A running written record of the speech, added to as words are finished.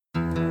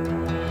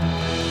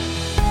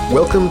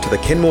Welcome to the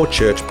Kenmore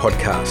Church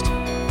podcast.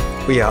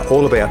 We are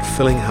all about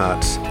filling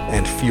hearts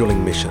and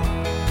fueling mission.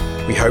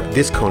 We hope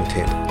this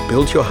content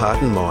builds your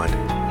heart and mind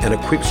and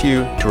equips you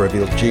to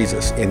reveal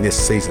Jesus in this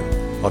season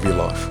of your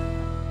life.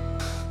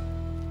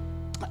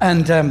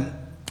 And,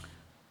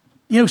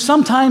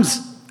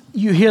 sometimes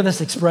you hear this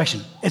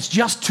expression, it's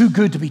just too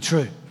good to be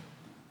true.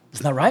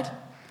 Isn't that right?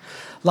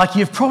 Like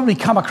you've probably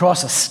come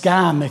across a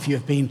scam if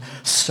you've been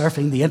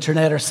surfing the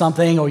internet or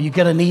something, or you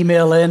get an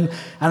email in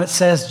and it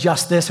says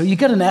just this, or you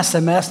get an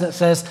SMS and it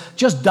says,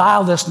 just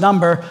dial this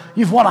number,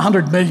 you've won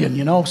 100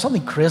 million,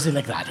 something crazy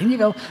like that. And you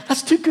go,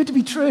 that's too good to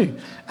be true.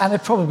 And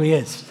it probably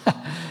is.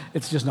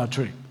 It's just not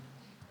true.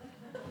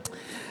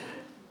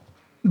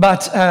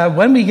 But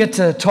when we get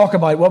to talk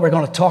about what we're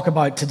going to talk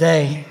about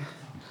today,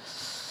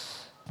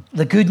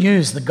 the good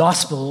news, the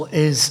gospel,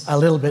 is a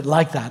little bit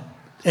like that.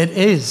 It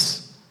is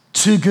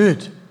too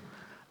good,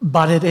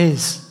 but it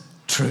is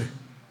true.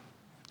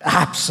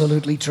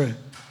 Absolutely true.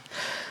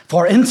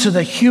 For into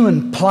the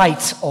human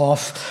plight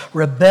of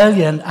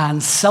rebellion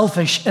and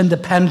selfish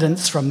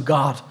independence from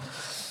God,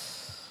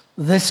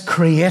 this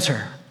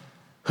Creator,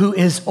 who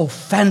is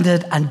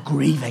offended and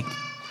grieving,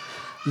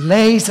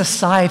 lays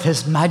aside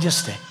his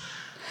majesty,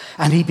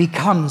 and he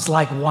becomes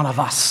like one of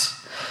us.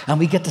 And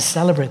we get to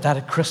celebrate that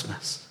at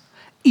Christmas.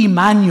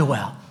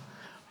 Emmanuel,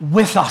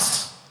 with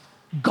us,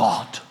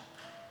 God.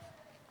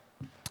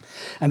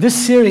 And this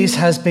series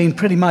has been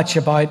pretty much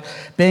about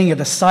being a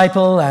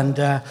disciple and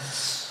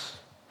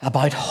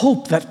about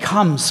hope that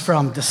comes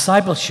from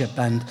discipleship.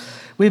 And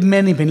we've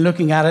mainly been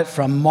looking at it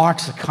from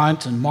Mark's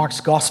account and Mark's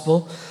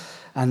gospel.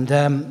 And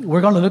we're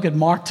going to look at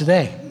Mark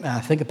today. I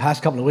think the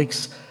past couple of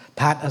weeks,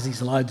 Pat, as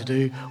he's allowed to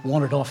do,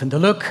 wandered off into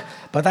Luke.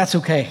 But that's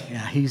okay.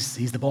 Yeah,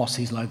 he's the boss.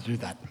 He's allowed to do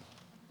that.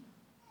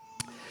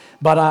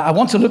 But I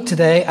want to look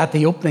today at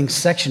the opening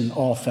section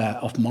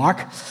of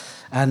Mark.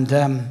 And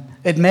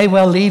it may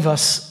well leave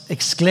us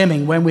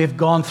exclaiming when we've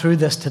gone through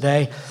this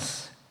today,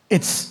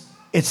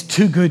 it's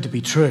too good to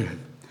be true.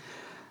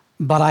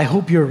 But I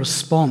hope your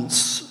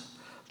response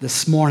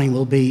this morning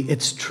will be,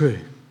 it's true.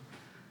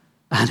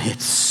 And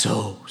it's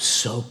so,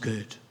 so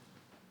good.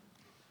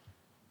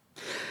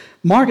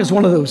 Mark is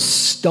one of those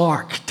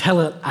stark,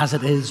 tell it as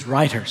it is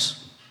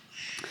writers.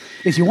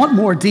 If you want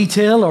more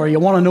detail or you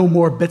want to know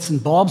more bits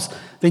and bobs,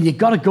 then you've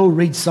got to go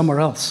read somewhere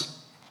else.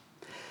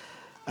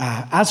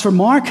 As for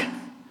Mark,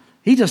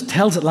 he just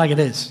tells it like it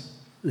is.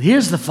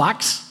 Here's the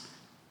facts.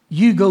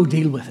 You go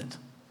deal with it.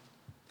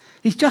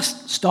 He's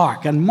just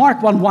stark. And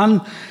Mark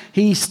 1:1,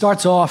 he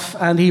starts off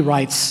and he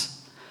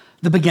writes,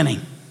 the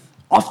beginning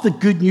of the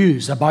good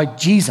news about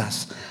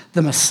Jesus,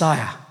 the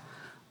Messiah,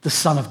 the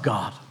Son of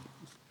God.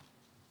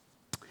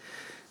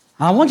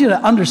 I want you to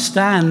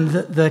understand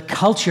the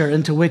culture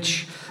into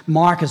which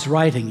Mark is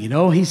writing.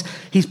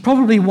 He's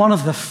probably one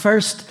of the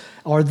first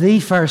or the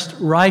first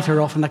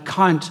writer of an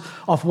account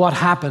of what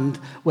happened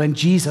when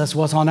Jesus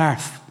was on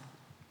earth.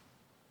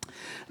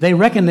 They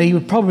reckon he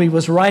probably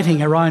was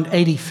writing around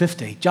AD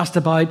 50, just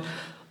about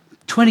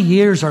 20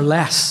 years or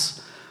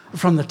less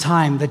from the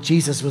time that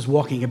Jesus was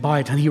walking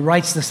about, and he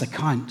writes this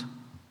account.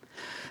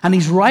 And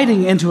he's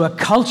writing into a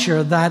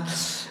culture that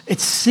it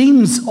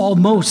seems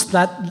almost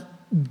that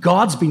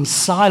God's been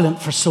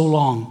silent for so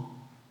long.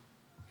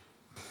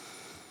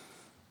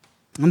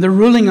 And the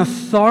ruling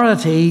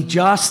authority,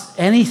 just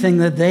anything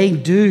that they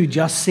do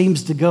just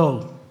seems to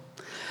go.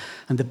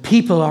 And the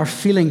people are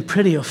feeling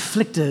pretty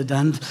afflicted,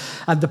 and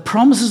the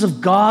promises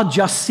of God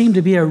just seem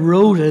to be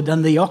eroded,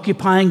 and the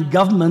occupying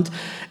government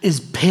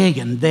is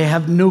pagan. They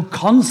have no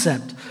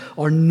concept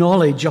or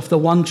knowledge of the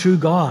one true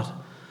God,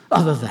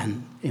 other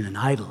than in an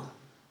idol.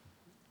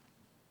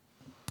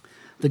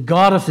 The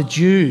God of the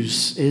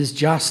Jews is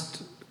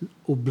just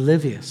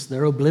oblivious.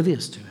 They're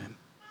oblivious to him.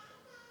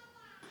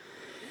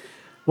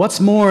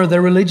 What's more,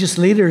 the religious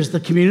leaders, the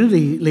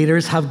community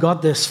leaders, have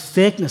got this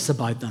fakeness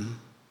about them.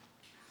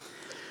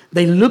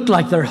 They look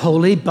like they're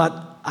holy,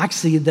 but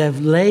actually they've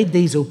laid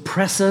these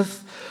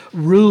oppressive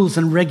rules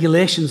and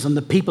regulations on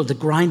the people to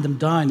grind them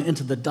down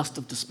into the dust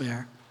of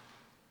despair.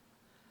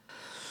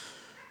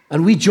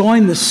 And we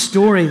join the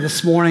story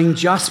this morning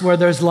just where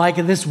there's like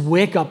this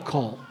wake-up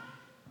call.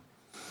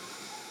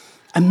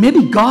 And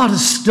maybe God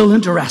is still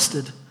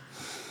interested,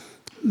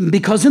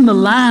 because in the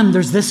land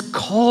there's this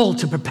call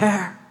to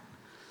prepare.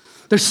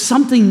 There's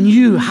something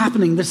new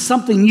happening. There's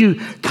something new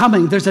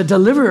coming. There's a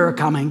deliverer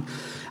coming.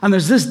 And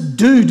there's this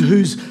dude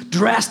who's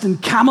dressed in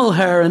camel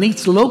hair and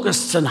eats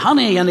locusts and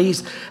honey, and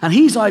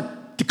he's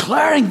out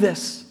declaring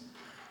this.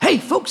 Hey,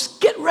 folks,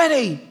 get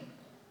ready.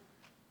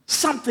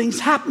 Something's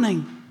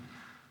happening.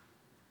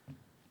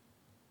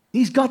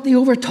 He's got the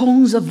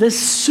overtones of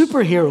this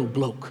superhero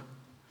bloke.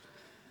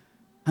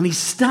 And he's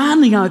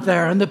standing out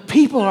there, and the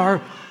people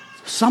are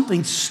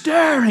something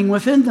stirring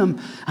within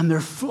them, and they're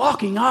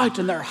flocking out,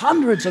 and they're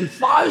hundreds and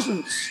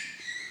thousands.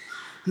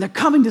 And they're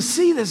coming to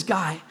see this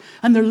guy,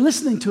 and they're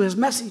listening to his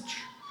message.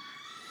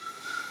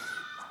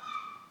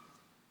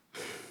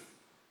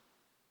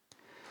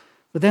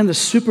 But then the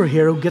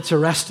superhero gets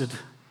arrested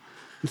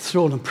and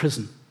thrown in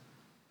prison.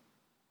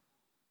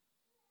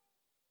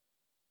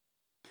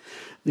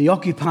 The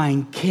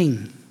occupying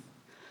king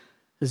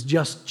has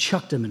just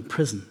chucked him in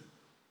prison.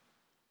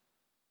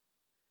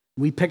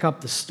 We pick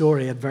up the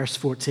story at verse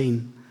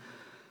 14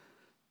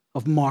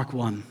 of Mark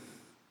 1.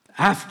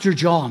 After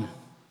John,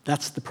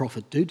 that's the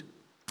prophet dude,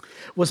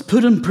 was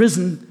put in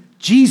prison,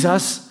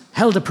 Jesus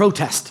held a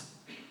protest.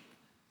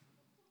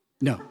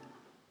 No.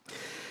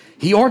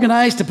 He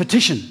organized a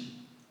petition.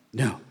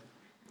 No.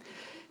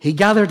 He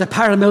gathered a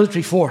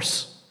paramilitary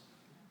force.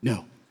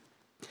 No.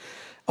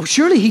 Oh,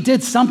 surely he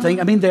did something.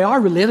 I mean, they are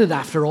related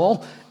after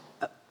all.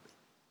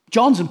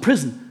 John's in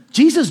prison.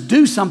 Jesus,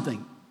 do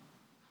something.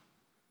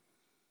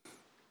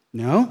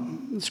 No.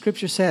 The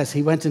scripture says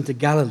he went into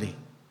Galilee,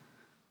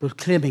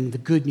 proclaiming the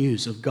good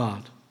news of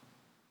God.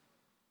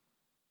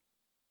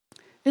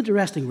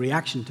 Interesting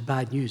reaction to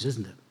bad news,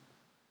 isn't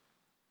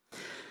it?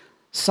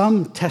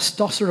 Some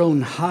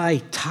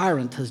testosterone-high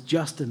tyrant has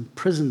just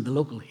imprisoned the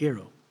local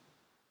hero.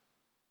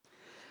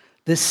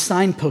 This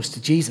signpost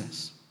to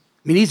Jesus.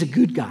 I mean, he's a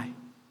good guy.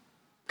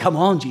 Come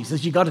on,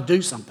 Jesus, you got to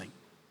do something.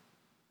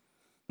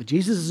 But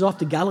Jesus is off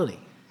to Galilee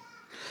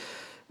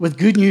with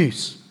good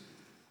news.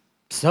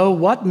 So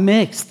what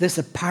makes this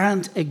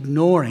apparent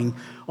ignoring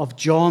of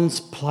John's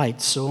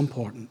plight so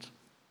important?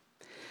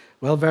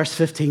 Well, verse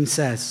 15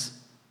 says,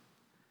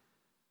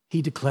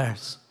 he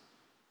declares,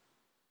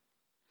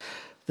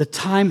 the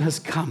time has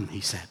come,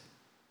 he said.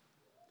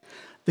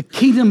 The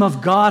kingdom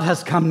of God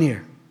has come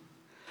near.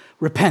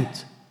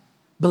 Repent,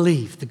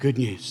 believe the good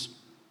news.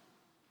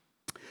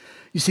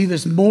 You see,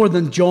 there's more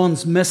than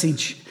John's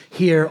message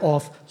here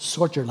of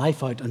sort your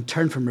life out and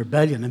turn from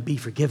rebellion and be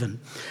forgiven.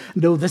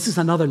 No, this is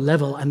another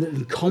level, and it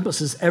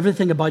encompasses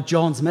everything about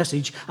John's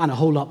message and a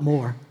whole lot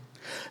more.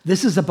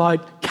 This is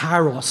about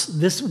kairos,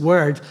 this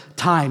word,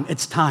 time.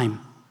 It's time.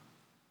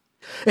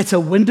 It's a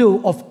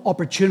window of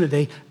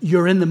opportunity.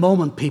 You're in the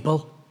moment,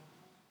 people.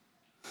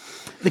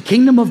 The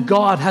kingdom of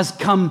God has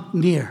come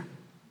near.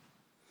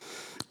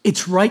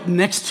 It's right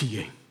next to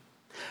you.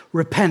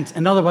 Repent.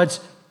 In other words,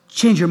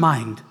 change your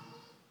mind.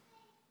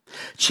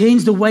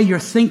 Change the way you're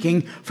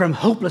thinking from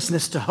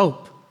hopelessness to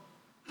hope.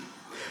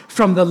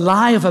 From the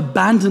lie of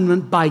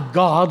abandonment by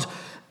God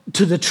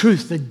to the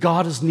truth that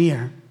God is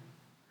near.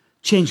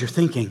 Change your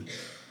thinking.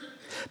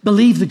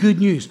 Believe the good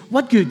news.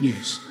 What good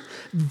news?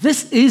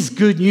 This is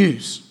good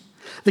news.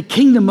 The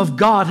kingdom of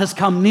God has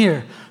come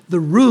near. The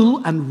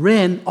rule and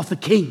reign of the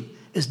king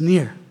is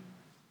near.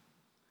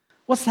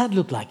 What's that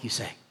look like, you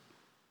say?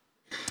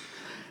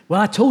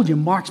 Well, I told you,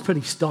 Mark's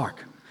pretty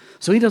stark.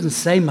 So he doesn't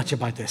say much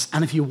about this.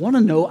 And if you want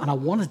to know, and I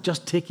want to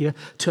just take you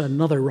to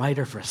another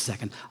writer for a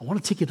second, I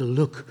want to take you to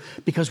Luke.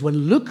 Because when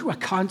Luke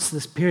recounts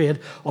this period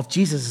of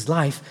Jesus'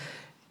 life,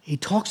 he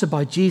talks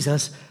about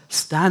Jesus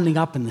standing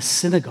up in the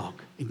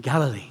synagogue in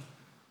Galilee.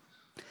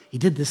 He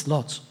did this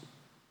lots.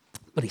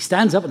 But he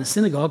stands up in the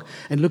synagogue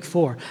in Luke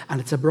 4,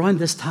 and it's around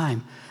this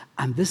time.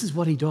 And this is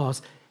what he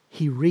does.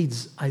 He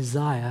reads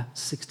Isaiah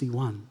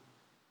 61.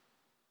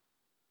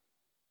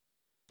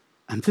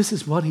 And this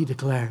is what he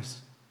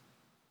declares.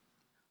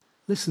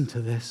 Listen to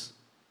this.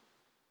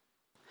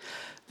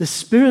 The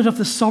Spirit of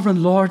the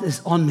Sovereign Lord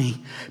is on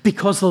me,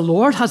 because the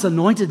Lord has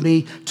anointed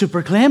me to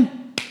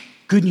proclaim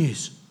good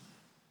news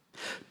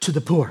to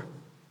the poor.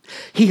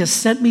 He has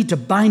sent me to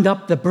bind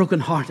up the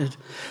brokenhearted,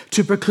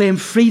 to proclaim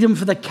freedom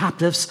for the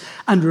captives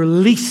and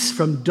release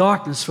from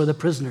darkness for the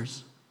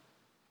prisoners.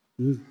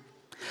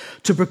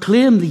 To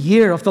proclaim the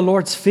year of the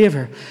Lord's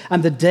favor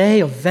and the day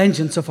of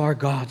vengeance of our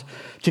God,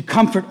 to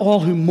comfort all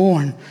who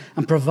mourn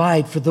and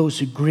provide for those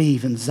who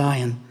grieve in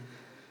Zion,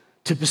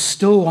 to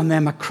bestow on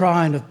them a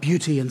crown of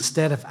beauty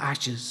instead of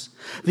ashes,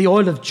 the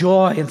oil of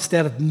joy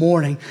instead of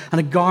mourning, and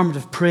a garment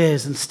of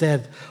praise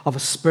instead of a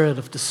spirit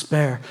of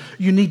despair.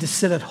 You need to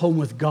sit at home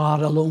with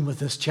God alone with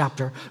this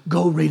chapter.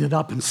 Go read it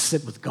up and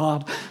sit with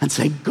God and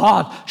say,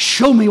 God,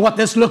 show me what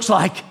this looks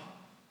like.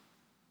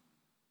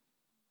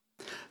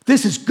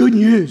 This is good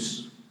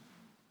news.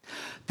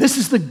 This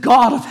is the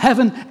God of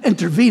heaven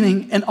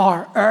intervening in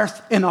our earth,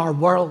 in our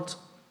world.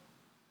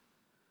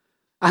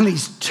 And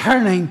he's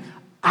turning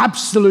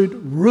absolute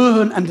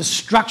ruin and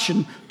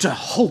destruction to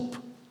hope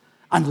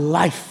and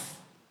life.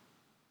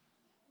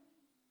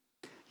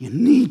 You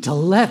need to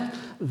let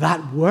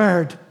that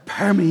word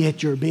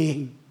permeate your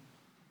being.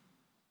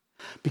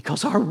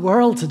 Because our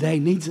world today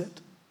needs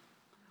it.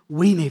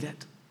 We need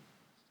it.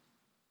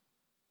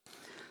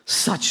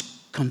 Such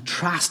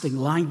contrasting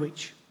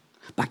language.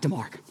 Back to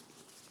Mark.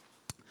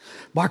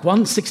 Mark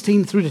 1,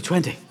 16 through to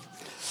 20.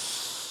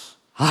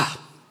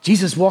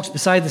 Jesus walks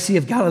beside the Sea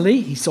of Galilee.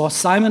 He saw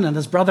Simon and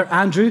his brother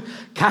Andrew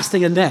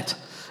casting a net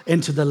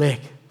into the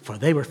lake, for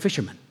they were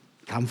fishermen.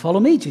 Come follow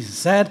me, Jesus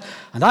said,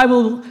 and I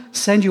will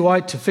send you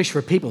out to fish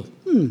for people.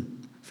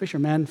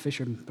 Fishermen,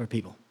 fishermen for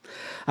people.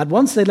 At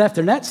once they left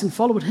their nets and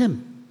followed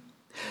him.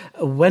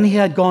 When he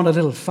had gone a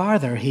little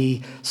farther,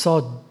 he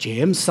saw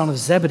James, son of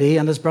Zebedee,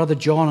 and his brother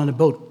John in a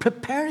boat,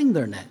 preparing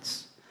their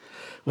nets.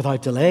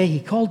 Without delay,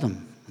 he called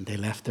them, and they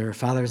left their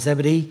father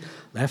Zebedee,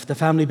 left the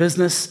family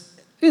business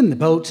in the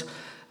boat,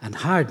 and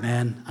hired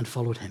men and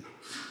followed him.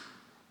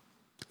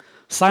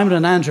 Simon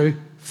and Andrew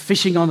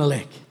fishing on the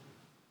lake.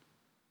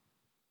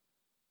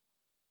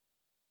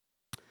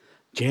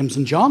 James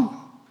and John,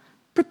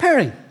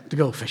 preparing to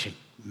go fishing,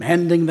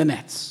 mending the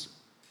nets.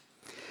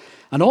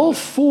 And all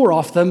four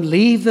of them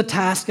leave the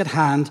task at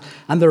hand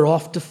and they're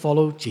off to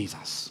follow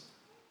Jesus.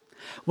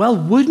 Well,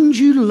 wouldn't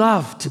you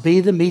love to be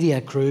the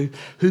media crew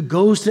who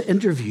goes to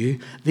interview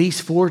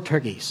these four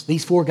turkeys,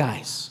 these four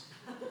guys?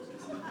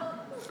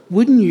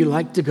 Wouldn't you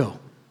like to go?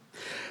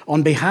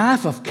 On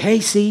behalf of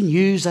KC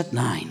News at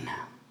 9.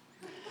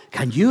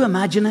 Can you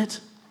imagine it?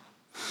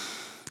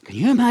 Can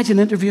you imagine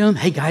interviewing them?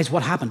 Hey guys,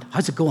 what happened?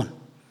 How's it going?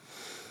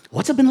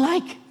 What's it been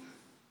like?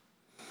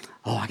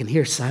 Oh, I can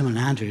hear Simon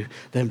and Andrew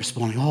then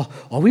responding,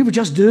 oh, we were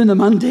just doing the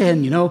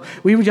mundane,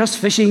 We were just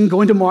fishing,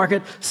 going to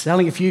market,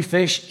 selling a few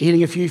fish,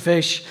 eating a few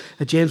fish.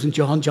 And James and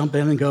John jump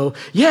in and go,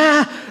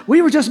 yeah,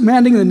 we were just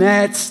mending the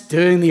nets,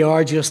 doing the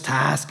arduous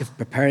task of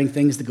preparing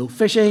things to go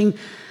fishing.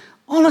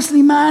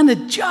 Honestly, man,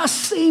 it just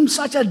seemed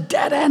such a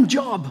dead-end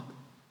job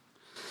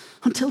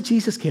until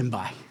Jesus came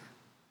by.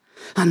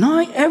 And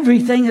now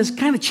everything has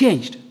kind of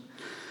changed.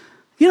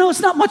 It's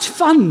not much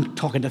fun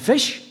talking to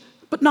fish,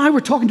 but now we're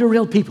talking to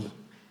real people.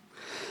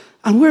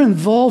 And we're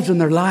involved in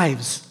their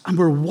lives, and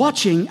we're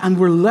watching and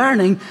we're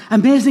learning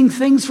amazing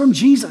things from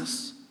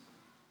Jesus.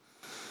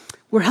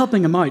 We're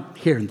helping them out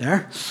here and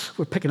there.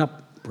 We're picking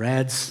up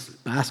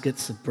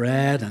baskets of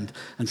bread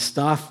and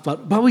stuff,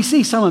 but we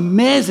see some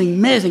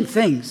amazing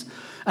things,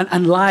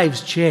 and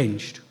lives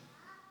changed.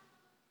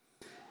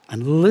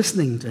 And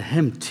listening to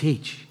him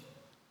teach,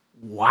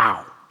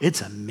 wow, it's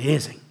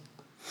amazing.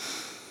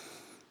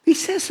 He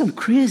says some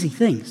crazy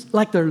things,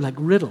 like they're like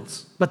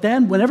riddles. But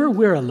then whenever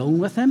we're alone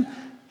with him,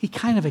 he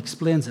kind of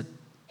explains it.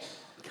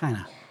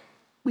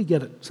 We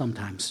get it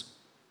sometimes.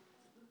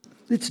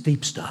 It's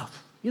deep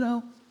stuff,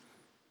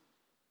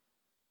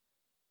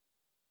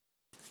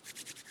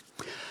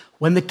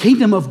 When the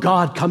kingdom of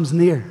God comes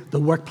near the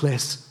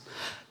workplace,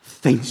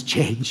 things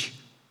change.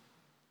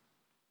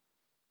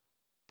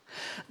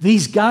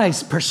 These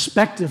guys'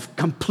 perspective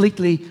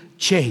completely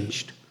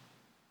changed.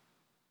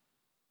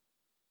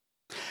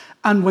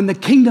 And when the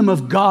kingdom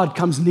of God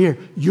comes near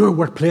your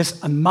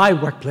workplace and my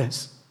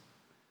workplace,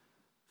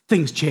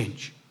 things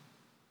change.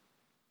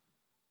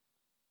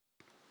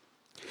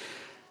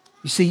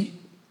 You see,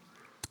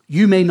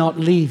 you may not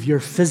leave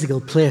your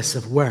physical place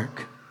of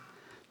work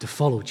to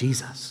follow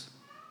Jesus,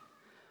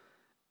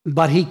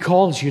 but he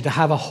calls you to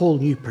have a whole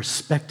new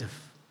perspective.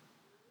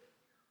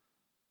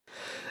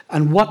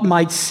 And what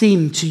might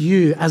seem to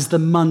you as the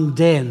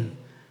mundane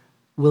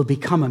will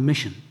become a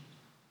mission.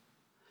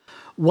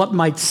 What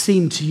might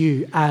seem to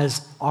you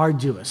as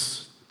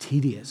arduous,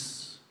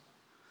 tedious,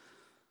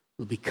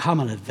 will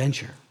become an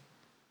adventure.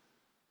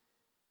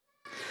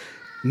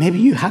 Maybe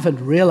you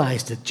haven't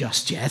realized it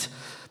just yet,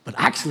 but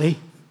actually,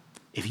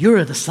 if you're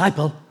a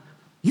disciple,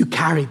 you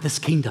carry this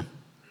kingdom.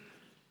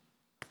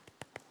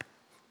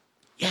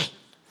 Yay.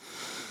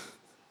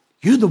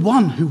 You're the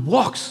one who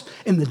walks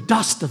in the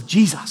dust of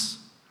Jesus.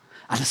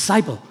 A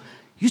disciple,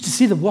 you used to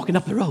see them walking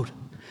up the road.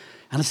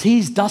 And as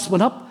his dust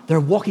went up, they're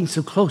walking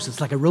so close,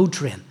 it's like a road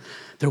train.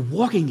 They're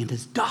walking in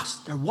his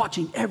dust. They're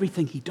watching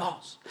everything he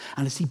does.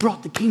 And as he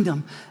brought the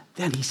kingdom,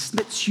 then he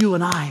smits you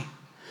and I.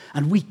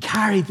 And we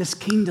carry this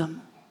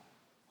kingdom.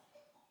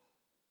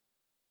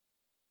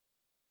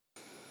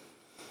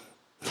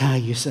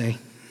 You say,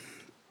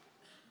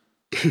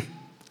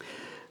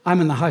 I'm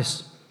in the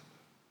house.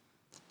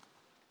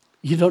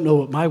 You don't know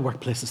what my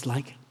workplace is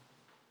like.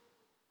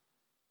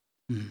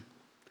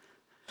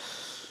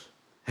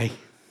 Hey,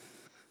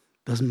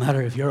 doesn't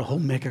matter if you're a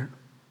homemaker,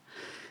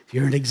 if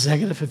you're an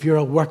executive, if you're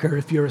a worker,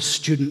 if you're a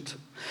student,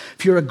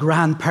 if you're a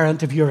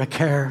grandparent, if you're a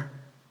carer,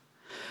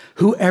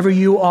 whoever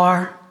you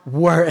are,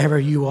 wherever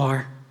you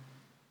are,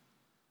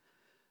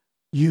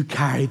 you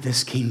carry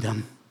this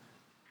kingdom.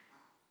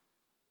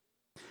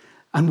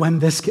 And when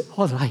this, did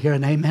I hear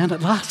an amen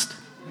at last?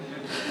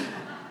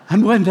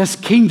 And when this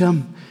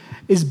kingdom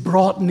is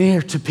brought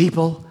near to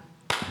people,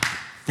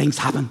 things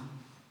happen.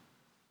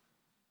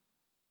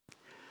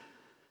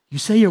 You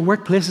say your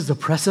workplace is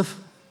oppressive?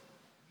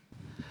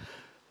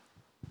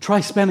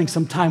 Try spending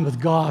some time with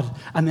God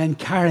and then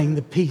carrying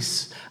the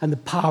peace and the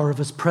power of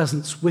his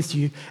presence with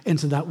you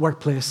into that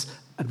workplace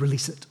and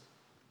release it.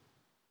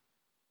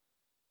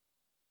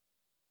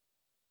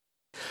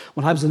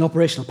 When I was an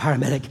operational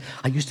paramedic,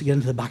 I used to get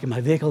into the back of my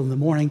vehicle in the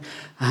morning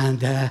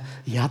and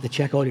you had to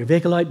check all your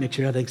vehicle out, make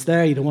sure everything's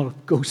there. You don't want to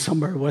go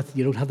somewhere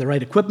you don't have the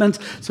right equipment,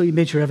 so you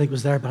made sure everything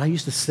was there. But I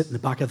used to sit in the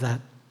back of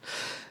that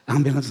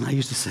ambulance and I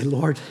used to say,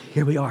 Lord,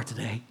 here we are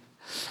today.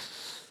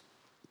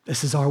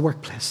 This is our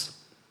workplace.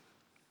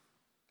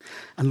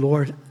 And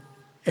Lord,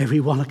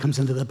 everyone that comes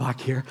into the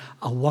back here,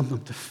 I want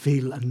them to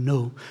feel and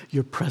know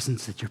your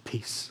presence and your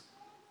peace.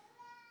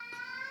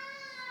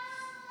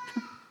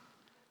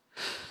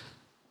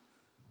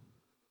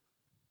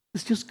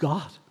 It's just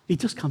God. He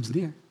just comes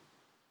near.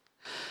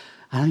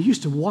 And I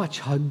used to watch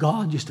how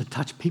God used to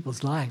touch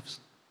people's lives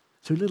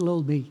through little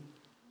old me.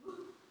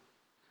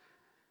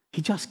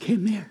 He just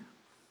came near.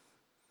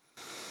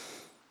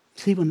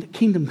 See, when the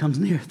kingdom comes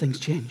near, things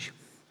change.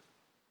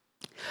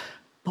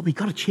 But we've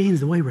got to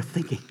change the way we're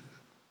thinking.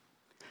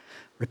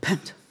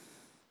 Repent.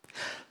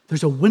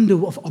 There's a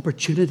window of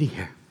opportunity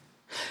here.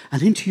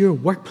 And into your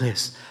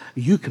workplace,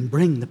 you can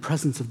bring the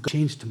presence of God.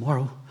 Change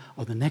tomorrow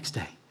or the next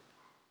day.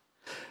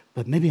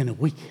 But maybe in a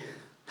week,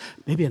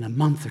 maybe in a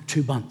month or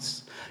 2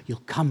 months,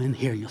 you'll come in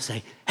here and you'll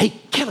say, hey,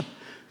 Caleb,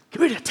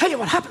 come here to tell you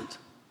what happened.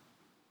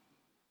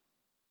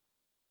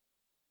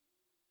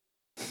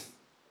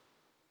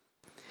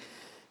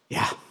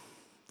 Yeah,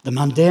 the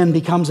mundane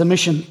becomes a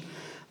mission.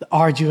 The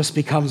arduous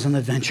becomes an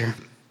adventure.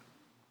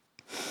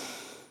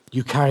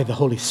 You carry the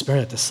Holy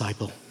Spirit,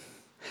 disciple.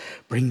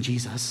 Bring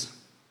Jesus.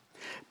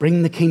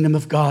 Bring the kingdom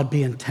of God.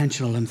 Be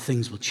intentional and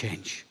things will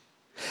change.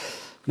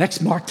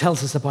 Next, Mark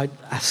tells us about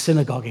a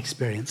synagogue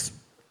experience.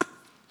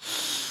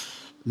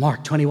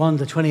 Mark 21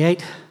 to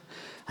 28,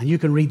 and you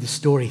can read the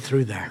story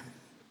through there.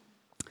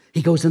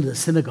 He goes into the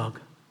synagogue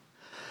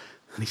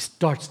and he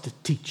starts to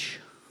teach.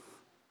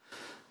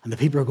 And the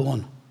people are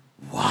going,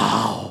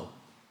 wow,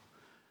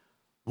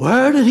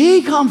 where did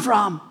he come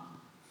from?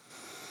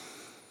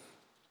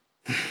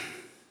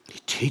 He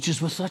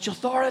teaches with such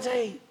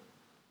authority.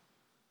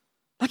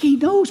 Like he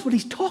knows what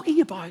he's talking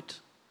about.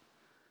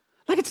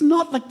 Like it's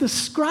not like the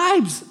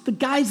scribes, the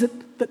guys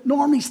that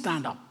normally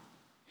stand up.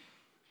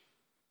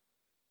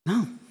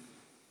 No.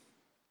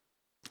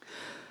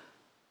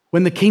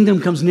 When the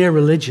kingdom comes near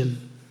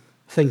religion,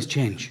 things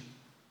change.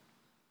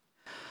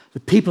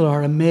 The people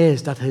are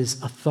amazed at his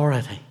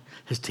authority,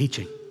 his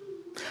teaching.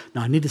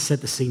 Now, I need to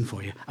set the scene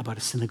for you about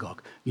a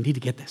synagogue. You need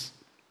to get this.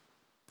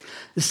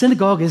 The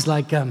synagogue is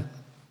like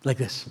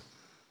this.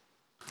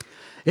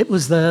 It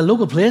was the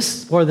local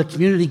place where the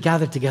community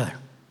gathered together,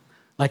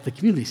 like the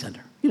community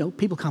center. You know,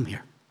 people come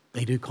here.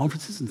 They do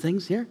conferences and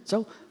things here,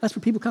 so that's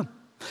where people come.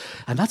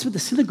 And that's what the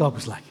synagogue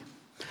was like.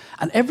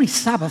 And every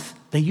Sabbath,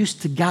 they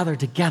used to gather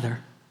together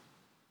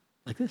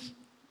like this.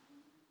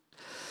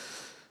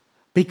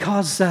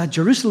 Because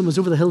Jerusalem was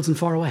over the hills and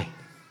far away.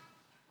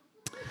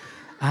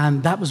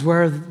 And that was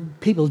where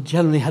people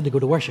generally had to go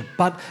to worship.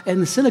 But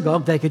in the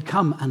synagogue, they could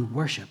come and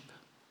worship.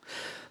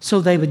 So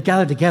they would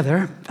gather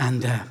together,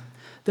 and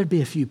there'd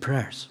be a few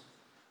prayers.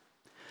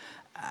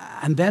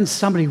 And then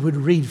somebody would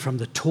read from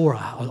the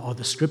Torah or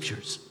the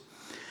scriptures.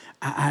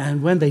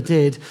 And when they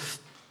did,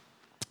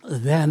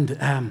 then,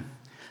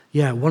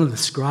 one of the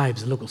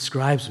scribes, the local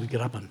scribes, would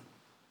get up and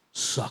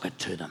suck it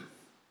to them.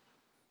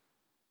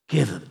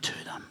 Give it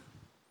to them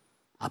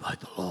about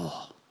the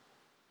law.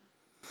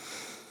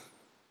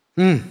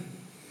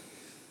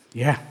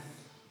 Yeah.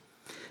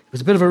 It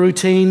was a bit of a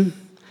routine.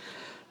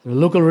 The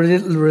local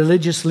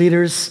religious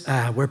leaders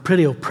were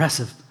pretty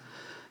oppressive.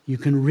 You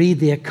can read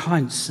the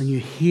accounts and you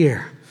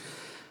hear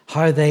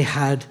how they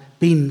had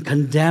been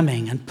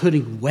condemning and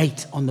putting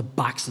weight on the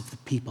backs of the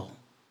people.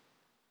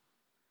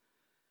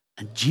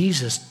 And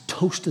Jesus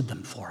toasted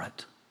them for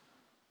it.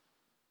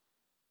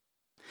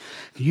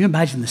 Can you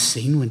imagine the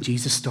scene when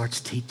Jesus starts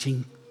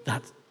teaching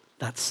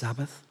that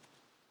Sabbath?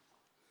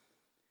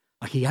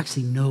 Like he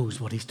actually knows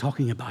what he's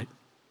talking about.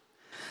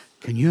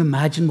 Can you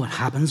imagine what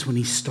happens when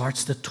he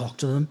starts to talk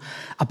to them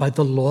about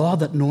the law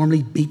that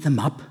normally beat them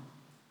up?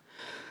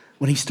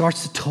 When he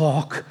starts to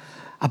talk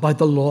about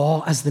the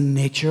law as the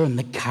nature and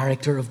the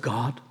character of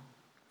God,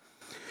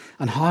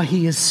 and how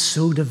he is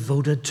so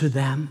devoted to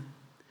them.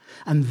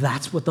 And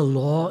that's what the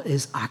law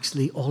is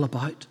actually all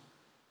about.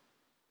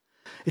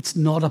 It's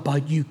not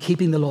about you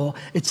keeping the law.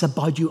 It's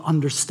about you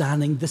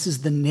understanding this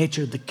is the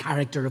nature, the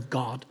character of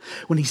God.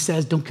 When he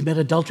says don't commit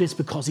adultery, it's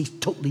because he's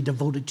totally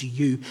devoted to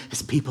you,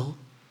 his people.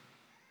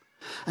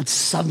 And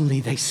suddenly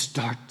they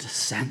start to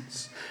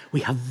sense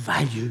we have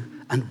value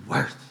and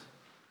worth.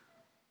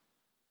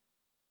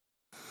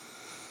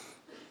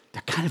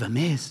 They're kind of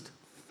amazed.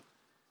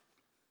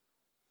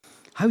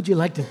 How would you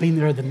like to have been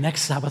there the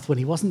next Sabbath when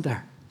he wasn't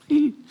there?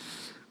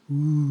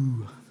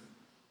 Ooh,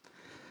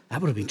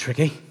 that would have been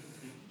tricky.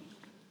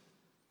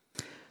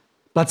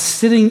 But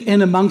sitting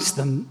in amongst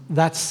them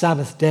that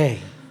Sabbath day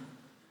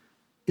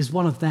is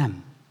one of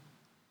them.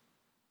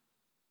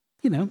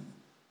 You know,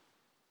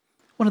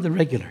 one of the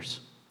regulars.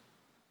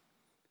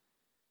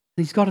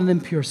 He's got an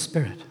impure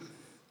spirit.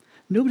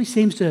 Nobody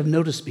seems to have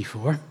noticed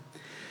before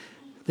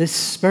this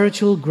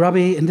spiritual,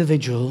 grubby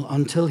individual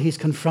until he's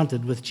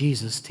confronted with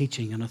Jesus'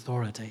 teaching and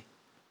authority.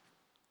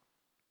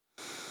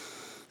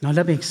 Now,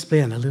 let me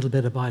explain a little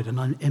bit about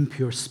an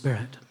impure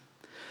spirit.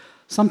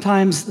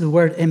 Sometimes the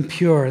word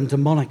impure and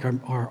demonic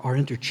are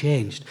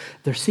interchanged.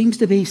 There seems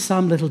to be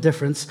some little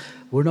difference.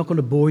 We're not going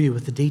to bore you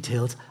with the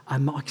details.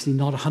 I'm actually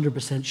not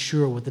 100%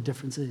 sure what the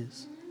difference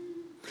is.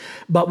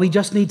 But we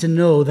just need to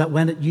know that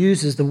when it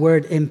uses the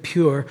word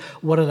impure,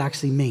 what it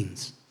actually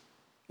means.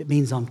 It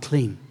means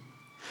unclean.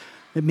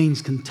 It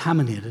means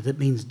contaminated. It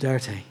means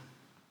dirty.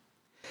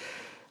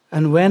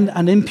 And when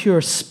an impure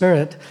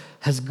spirit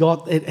has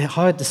got it,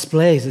 how it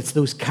displays, it's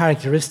those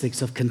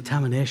characteristics of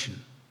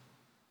contamination.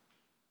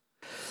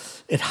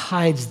 It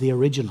hides the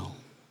original.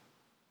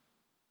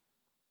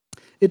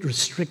 It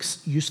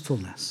restricts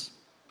usefulness.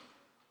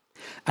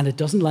 And it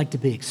doesn't like to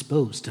be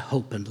exposed to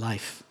hope and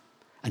life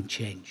and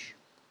change.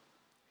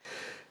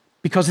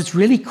 Because it's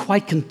really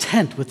quite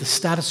content with the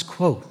status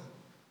quo.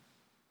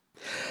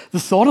 The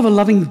thought of a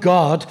loving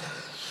God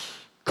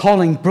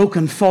calling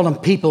broken, fallen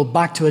people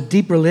back to a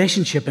deep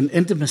relationship and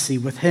intimacy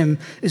with him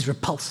is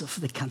repulsive.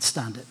 They can't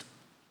stand it.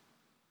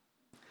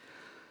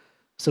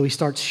 So he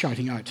starts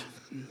shouting out,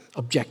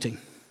 objecting,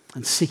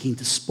 and seeking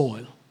to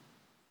spoil.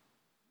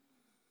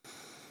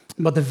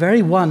 But the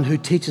very one who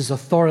teaches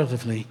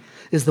authoritatively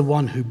is the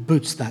one who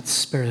boots that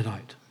spirit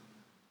out.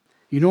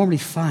 You normally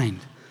find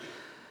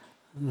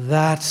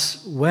that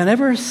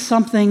whenever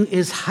something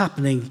is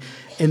happening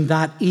in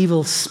that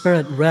evil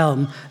spirit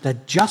realm,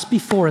 that just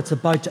before it's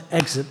about to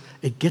exit,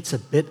 it gets a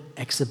bit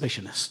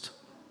exhibitionist.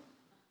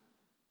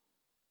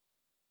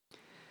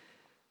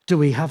 Do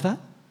we have that?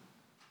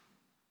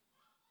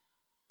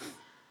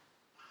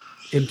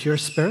 Impure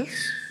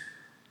spirits?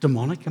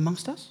 Demonic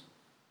amongst us?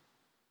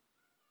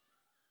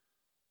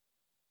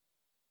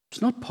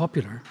 It's not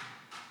popular.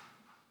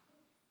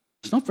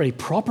 It's not very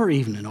proper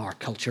even in our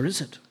culture,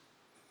 is it?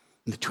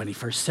 In the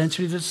 21st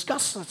century to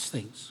discuss such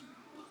things.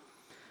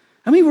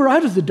 I mean, we're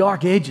out of the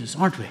dark ages,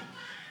 aren't we?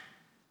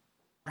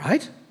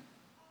 Right?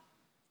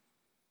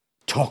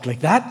 Talk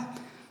like that.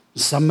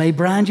 Some may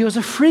brand you as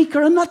a freak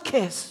or a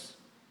nutcase.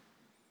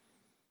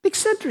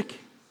 Eccentric.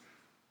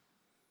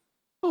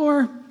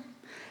 Or,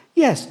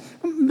 yes,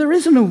 there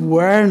is an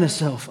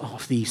awareness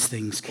of these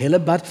things,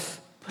 Caleb, but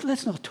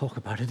let's not talk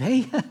about it,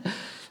 eh?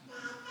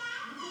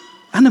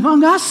 And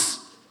among us,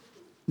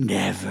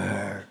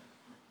 never.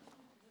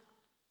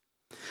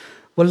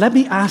 Well, let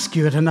me ask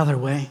you it another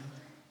way.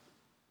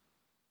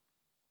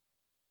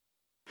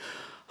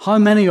 How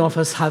many of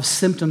us have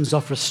symptoms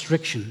of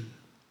restriction,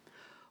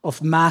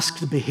 of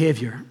masked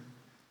behavior,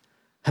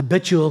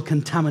 habitual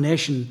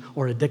contamination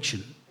or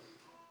addiction,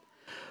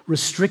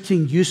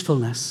 restricting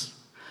usefulness,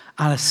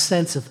 and a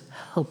sense of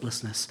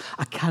helplessness?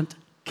 I can't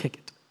kick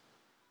it.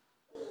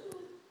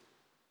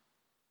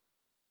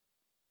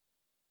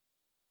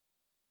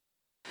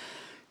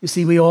 You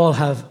see, we all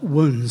have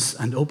wounds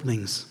and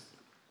openings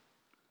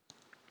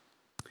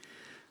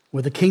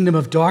where the kingdom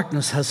of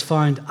darkness has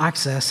found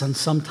access and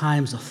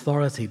sometimes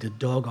authority to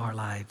dog our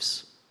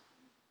lives,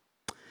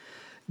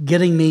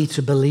 getting me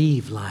to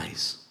believe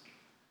lies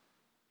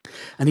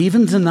and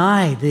even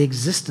deny the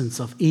existence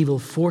of evil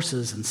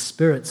forces and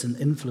spirits and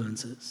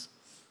influences.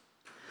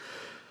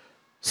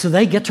 So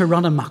they get to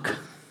run amok,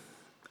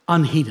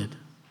 unheeded,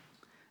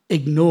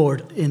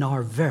 ignored in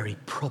our very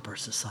proper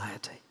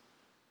society.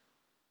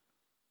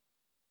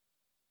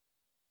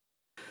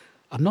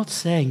 I'm not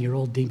saying you're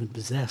all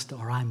demon-possessed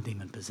or I'm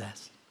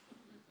demon-possessed.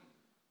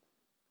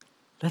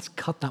 Let's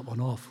cut that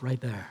one off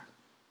right there.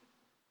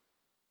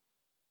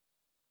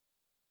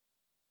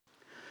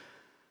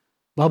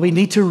 Well, we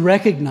need to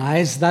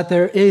recognize that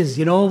there is,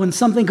 when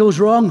something goes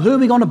wrong, who are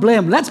we going to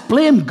blame? Let's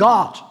blame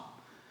God.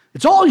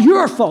 It's all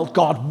your fault,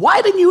 God.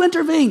 Why didn't you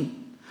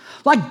intervene?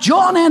 Like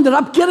John ended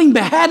up getting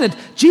beheaded.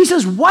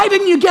 Jesus, why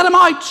didn't you get him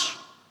out?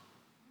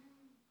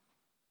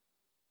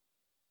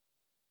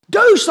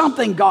 Do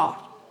something, God.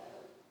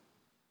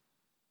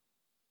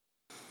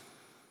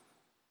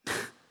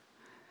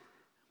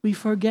 We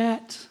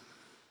forget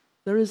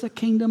there is a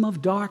kingdom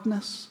of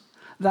darkness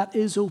that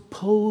is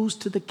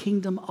opposed to the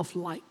kingdom of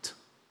light.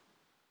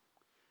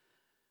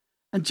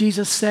 And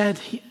Jesus said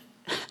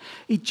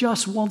he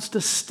just wants to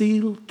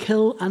steal,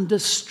 kill, and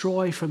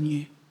destroy from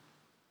you.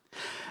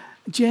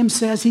 James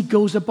says he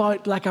goes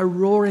about like a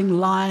roaring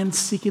lion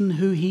seeking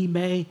who he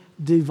may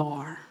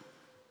devour.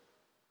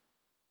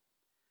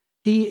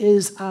 He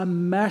is a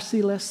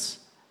merciless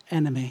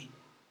enemy.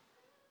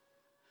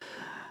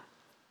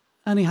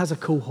 And he has a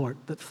cohort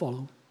that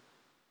follow.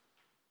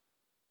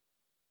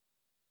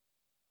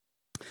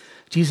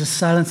 Jesus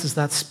silences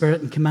that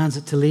spirit and commands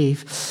it to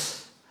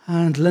leave.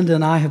 And Linda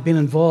and I have been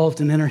involved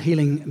in inner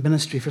healing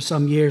ministry for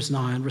some years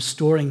now and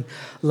restoring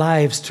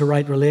lives to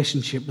right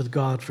relationship with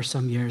God for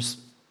some years.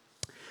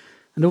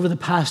 And over the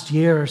past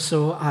year or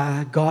so,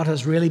 God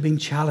has really been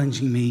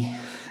challenging me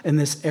in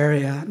this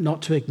area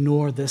not to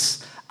ignore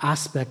this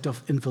aspect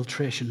of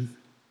infiltration.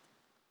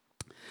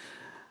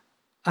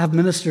 I've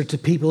ministered to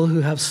people who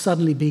have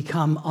suddenly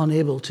become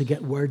unable to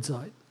get words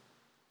out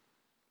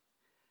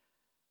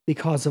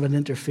because of an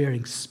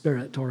interfering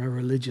spirit or a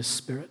religious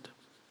spirit.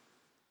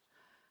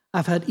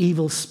 I've had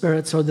evil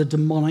spirits or the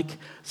demonic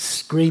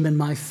scream in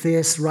my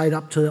face right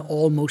up to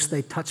almost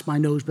they touched my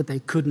nose, but they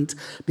couldn't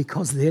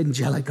because the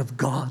angelic of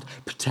God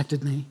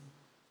protected me.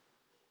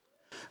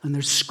 And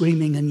they're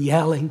screaming and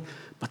yelling,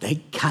 but they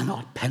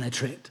cannot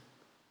penetrate.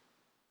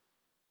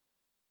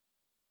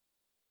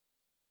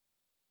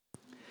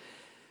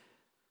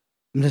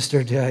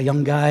 Ministered to a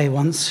young guy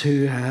once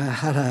who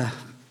had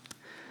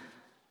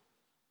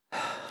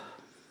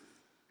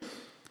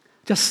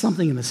just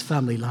something in his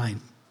family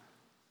line.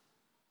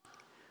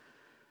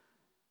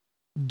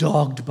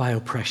 Dogged by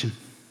oppression.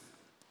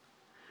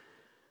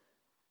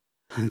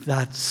 And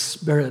that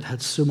spirit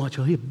had so much,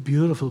 he a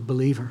beautiful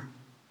believer,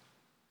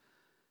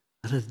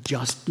 that had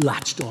just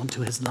latched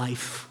onto his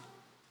life.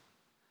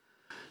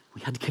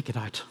 We had to kick it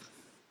out.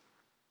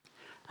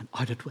 And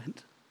out it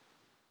went.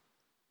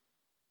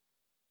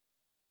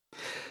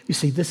 You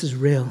see, this is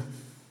real.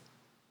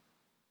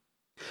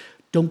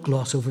 Don't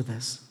gloss over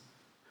this.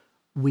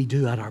 we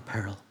do at our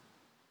peril.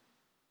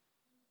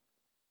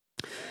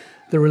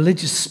 The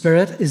religious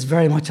spirit is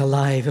very much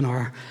alive in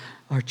our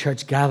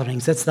church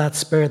gatherings. It's that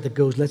spirit that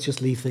goes, let's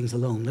just leave things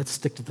alone. Let's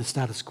stick to the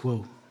status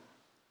quo.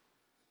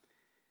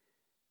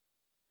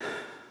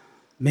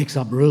 Makes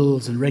up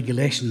rules and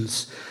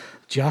regulations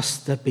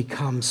just that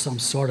become some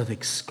sort of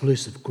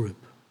exclusive group.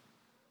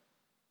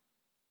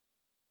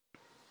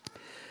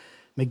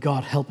 May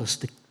God help us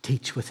to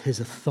teach with his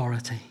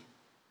authority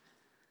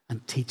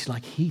and teach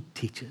like he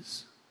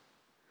teaches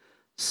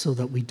so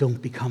that we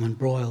don't become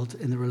embroiled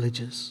in the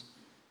religious.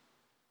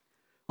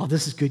 Oh,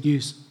 this is good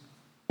news.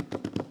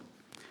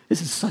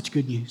 This is such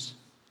good news.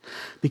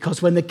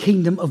 Because when the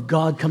kingdom of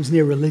God comes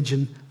near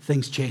religion,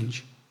 things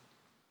change.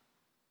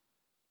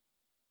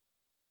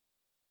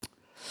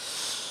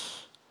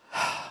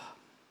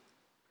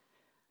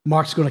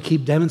 Mark's going to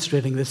keep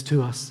demonstrating this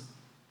to us.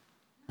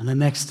 And the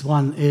next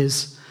one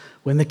is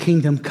when the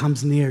kingdom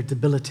comes near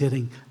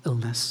debilitating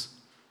illness,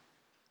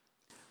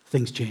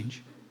 things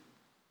change.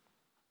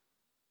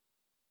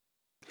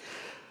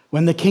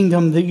 When the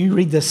kingdom, that you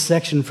read this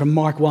section from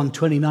Mark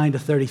 1:29 to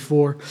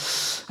 34,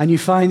 and you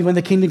find when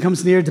the kingdom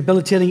comes near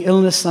debilitating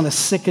illness and a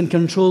sick and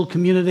controlled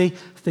community,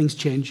 things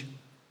change.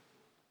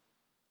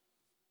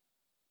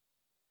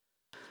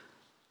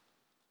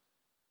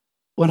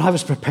 When I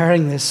was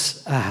preparing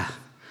this,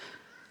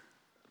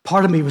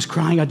 part of me was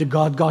crying out to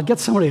God, God, get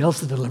somebody else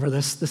to deliver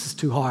this. This is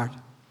too hard.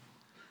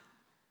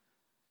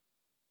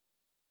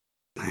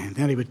 And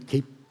then he would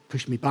keep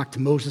pushing me back to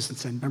Moses and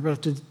saying, remember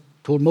what I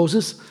told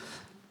Moses?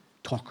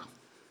 Talk.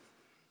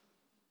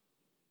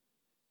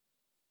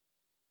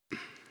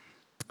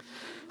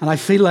 And I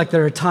feel like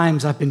there are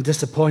times I've been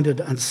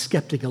disappointed and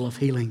skeptical of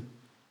healing.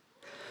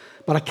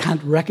 But I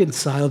can't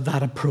reconcile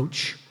that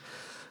approach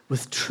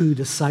with true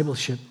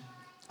discipleship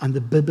and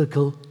the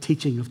biblical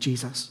teaching of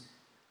Jesus.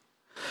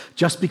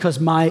 Just because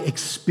my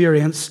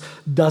experience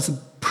doesn't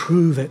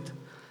prove it,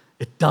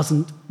 it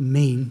doesn't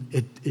mean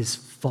it is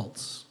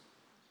false.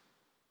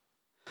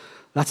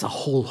 That's a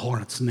whole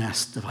hornet's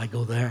nest if I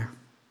go there.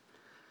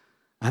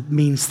 That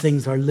means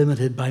things are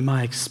limited by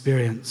my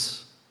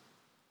experience.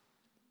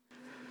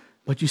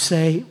 But you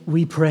say,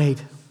 we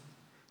prayed.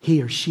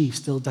 He or she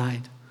still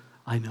died.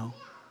 I know.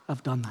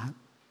 I've done that.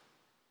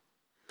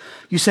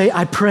 You say,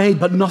 I prayed,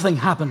 but nothing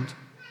happened.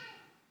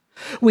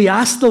 We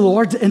asked the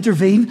Lord to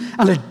intervene,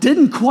 and it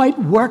didn't quite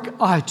work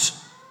out.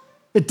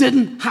 It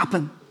didn't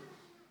happen.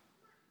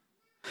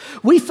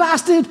 We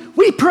fasted,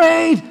 we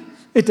prayed,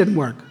 it didn't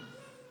work.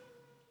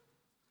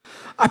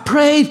 I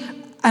prayed,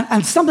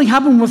 and something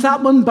happened with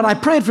that one, but I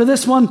prayed for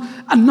this one,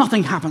 and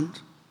nothing happened.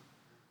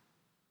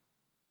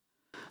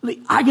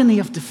 The agony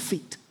of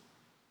defeat.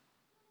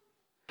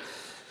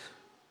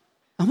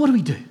 And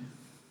what do?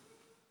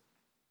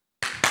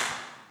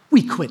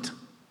 We quit.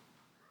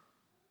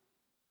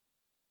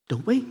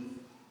 Don't we?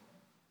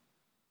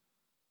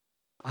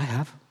 I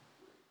have,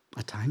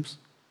 at times.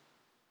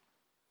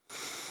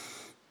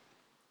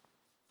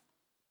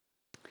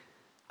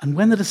 And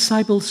when the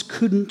disciples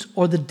couldn't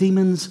or the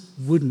demons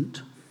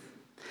wouldn't,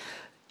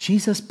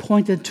 Jesus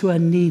pointed to a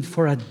need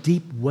for a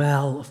deep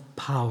well of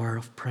power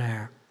of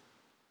prayer.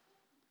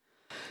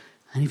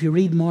 And if you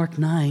read Mark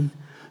 9,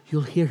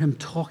 you'll hear him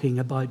talking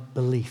about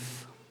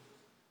belief.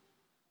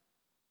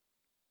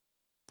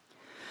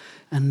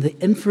 And the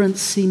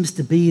inference seems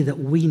to be that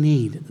we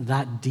need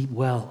that deep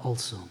well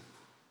also.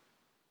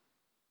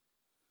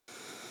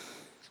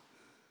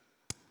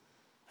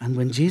 And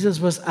when Jesus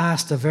was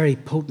asked a very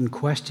potent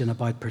question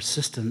about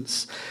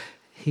persistence,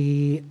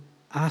 he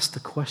asked a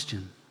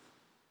question.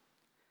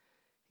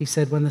 He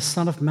said, when the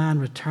Son of Man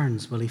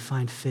returns, will he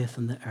find faith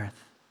on the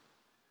earth?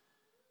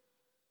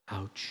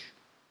 Ouch.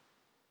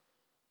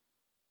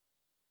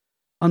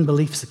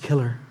 Unbelief's a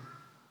killer.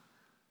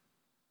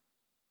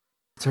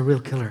 It's a real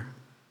killer.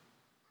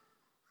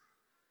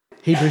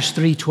 Hebrews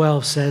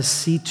 3:12 says,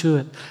 see to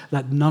it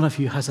that none of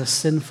you has a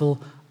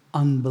sinful,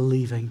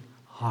 unbelieving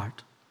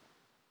heart.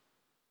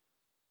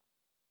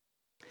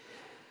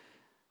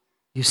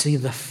 You see,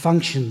 the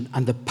function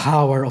and the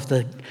power of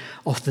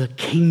the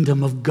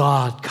kingdom of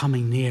God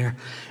coming near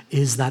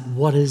is that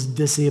what is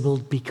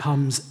disabled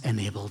becomes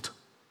enabled.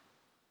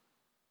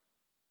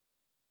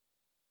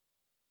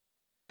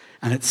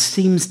 And it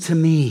seems to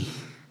me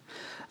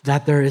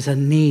that there is a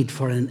need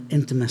for an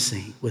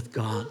intimacy with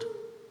God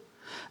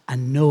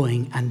and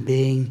knowing and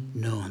being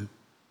known.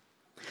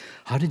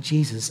 How did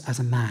Jesus, as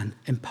a man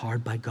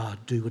empowered by God,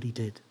 do what he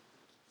did?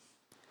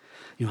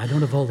 You know, I don't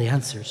have all the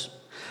answers,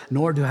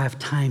 nor do I have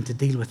time to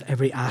deal with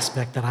every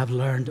aspect that I've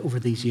learned over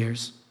these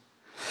years.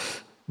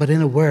 But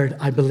in a word,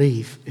 I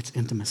believe it's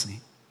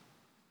intimacy.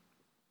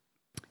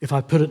 If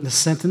I put it in a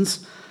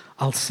sentence,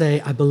 I'll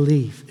say I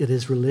believe it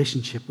is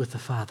relationship with the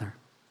Father.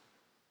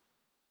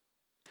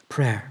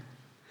 Prayer,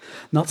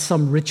 not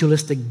some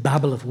ritualistic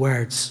babble of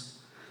words,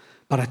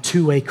 but a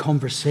two-way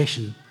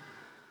conversation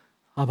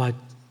about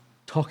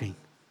talking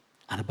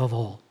and, above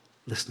all,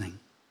 listening.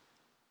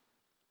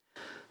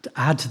 To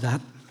add to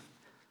that,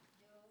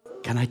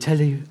 can I tell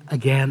you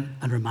again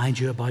and remind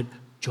you about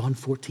John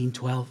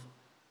 14:12?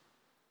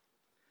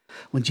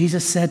 when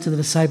Jesus said to the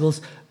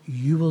disciples,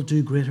 "You will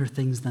do greater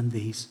things than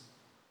these."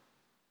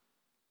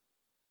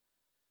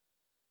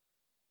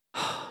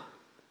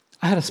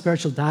 I had a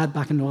spiritual dad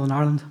back in Northern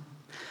Ireland.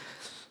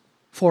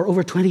 For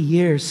over 20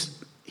 years,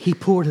 he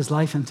poured his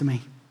life into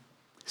me.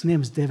 His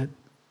name is David.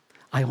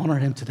 I honor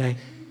him today.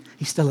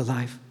 He's still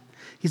alive.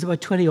 He's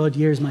about 20 odd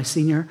years my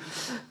senior.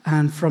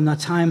 And from that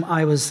time,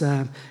 I was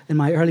in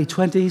my early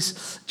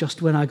 20s.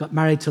 Just when I got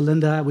married to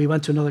Linda, we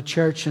went to another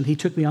church and he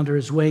took me under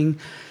his wing.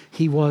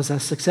 He was a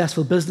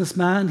successful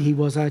businessman. He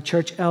was a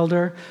church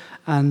elder.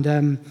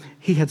 And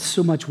he had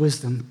so much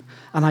wisdom.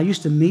 And I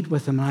used to meet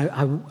with him.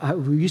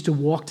 We used to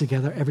walk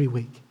together every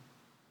week.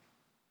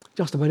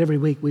 Just about every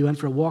week, we went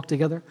for a walk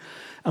together.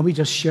 And we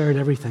just shared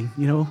everything,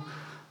 you know.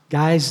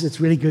 Guys, it's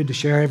really good to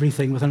share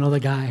everything with another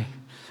guy.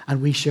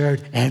 And we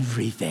shared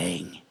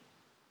everything.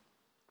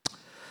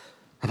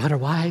 About our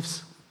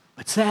wives,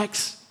 about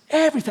sex,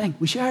 everything.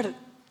 We shared it.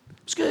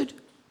 It was good.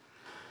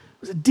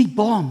 It was a deep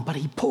bond, but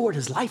he poured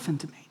his life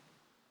into me.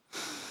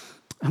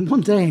 And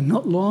one day,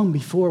 not long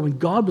before, when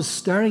God was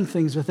stirring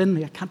things within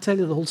me, I can't tell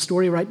you the whole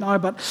story right now,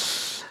 but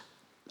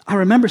I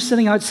remember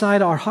sitting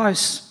outside our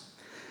house,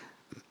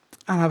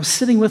 and I was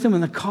sitting with him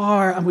in the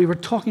car, and we were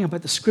talking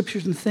about the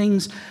scriptures and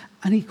things,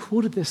 and he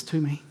quoted this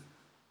to me.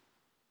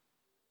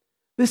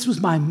 This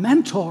was my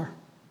mentor.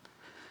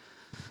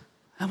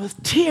 And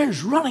with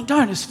tears running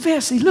down his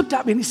face, he looked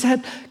at me and he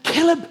said,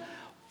 "Caleb,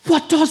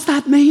 what does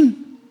that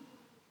mean?"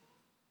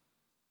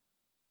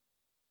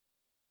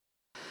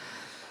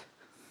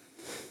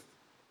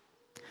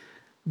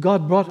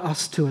 God brought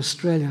us to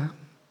Australia.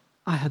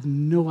 I had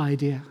no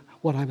idea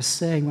what I was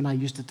saying when I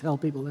used to tell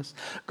people this.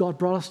 God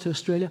brought us to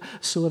Australia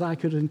so that I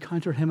could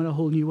encounter him in a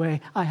whole new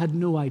way. I had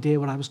no idea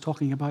what I was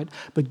talking about,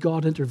 but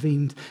God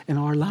intervened in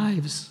our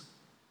lives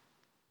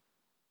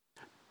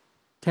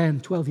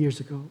 10, 12 years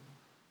ago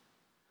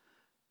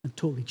and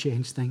totally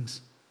changed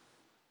things.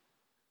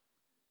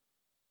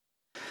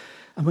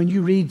 And when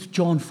you read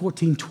John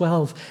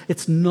 14:12,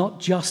 it's not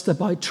just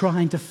about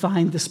trying to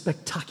find the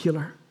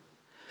spectacular.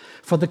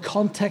 For the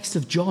context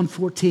of John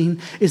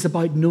 14 is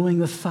about knowing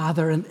the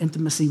Father and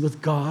intimacy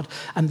with God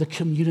and the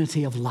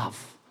community of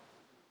love.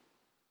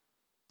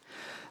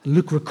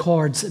 Luke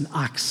records in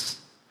Acts,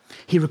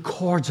 he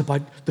records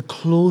about the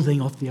clothing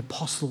of the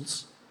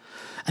apostles.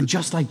 And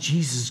just like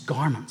Jesus'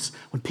 garments,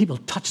 when people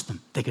touched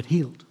them, they get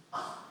healed.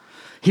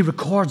 He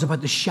records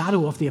about the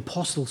shadow of the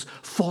apostles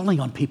falling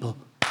on people,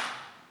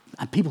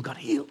 and people got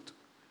healed.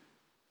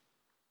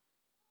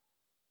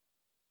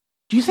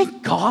 Do you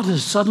think God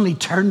has suddenly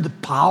turned the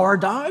power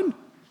down?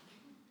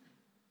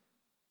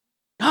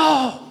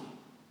 No.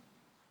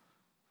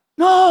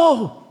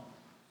 No.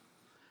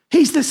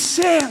 He's the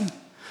same.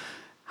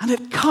 And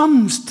it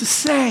comes to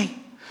say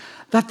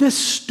that this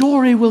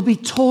story will be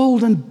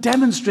told and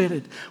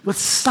demonstrated with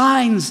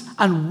signs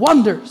and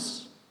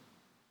wonders.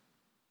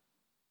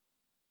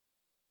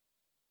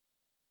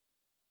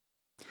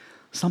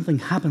 Something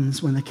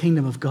happens when the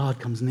kingdom of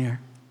God comes near.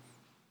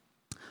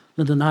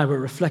 Linda and I were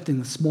reflecting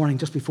this morning,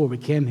 just before we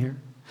came here,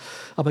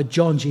 about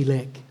John G.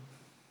 Lake.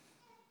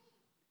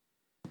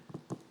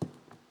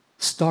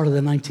 Start of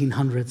the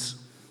 1900s,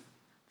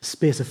 the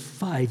space of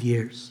 5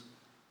 years.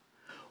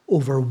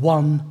 Over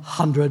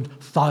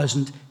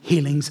 100,000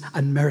 healings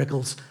and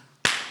miracles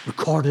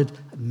recorded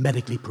and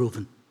medically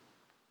proven.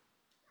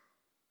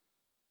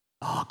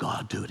 Oh,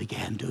 God, do it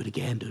again, do it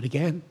again, do it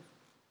again.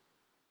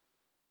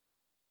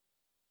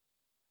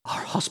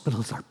 Our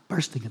hospitals are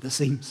bursting at the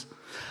seams.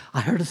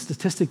 I heard a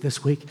statistic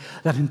this week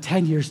that in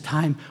 10 years'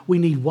 time, we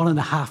need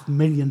 1.5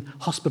 million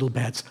hospital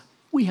beds.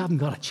 We haven't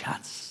got a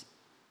chance.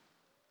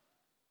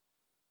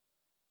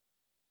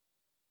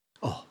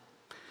 Oh,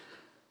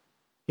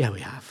 yeah, we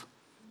have.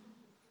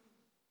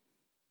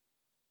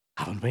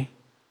 Haven't we?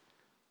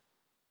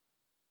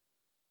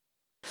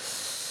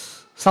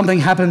 Something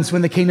happens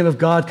when the kingdom of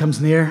God comes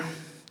near.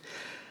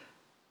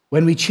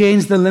 When we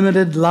change the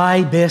limited,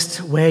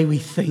 lie-based way we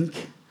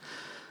think,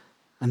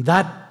 and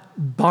that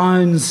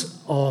bounds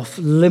of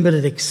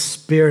limited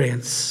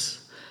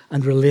experience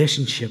and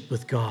relationship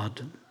with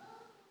God.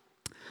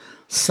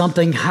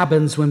 Something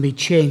happens when we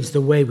change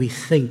the way we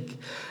think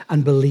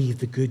and believe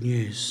the good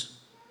news.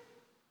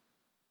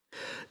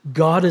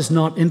 God is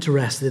not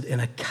interested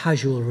in a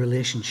casual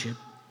relationship.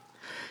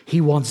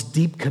 He wants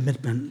deep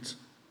commitment,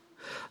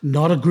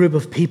 not a group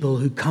of people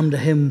who come to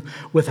him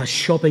with a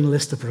shopping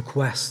list of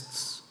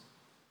requests.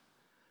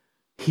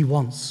 He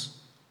wants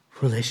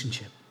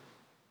relationship.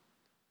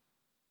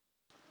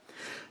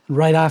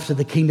 Right after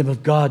the kingdom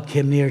of God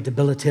came near,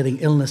 debilitating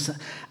illness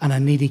and a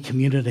needy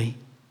community,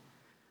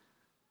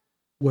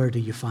 where do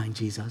you find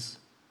Jesus?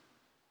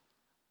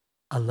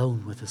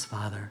 Alone with his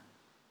Father.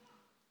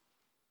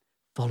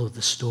 Follow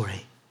the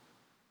story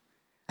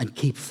and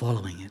keep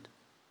following it.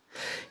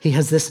 He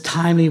has this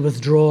timely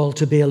withdrawal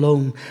to be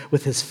alone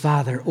with his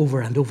Father over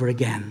and over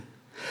again.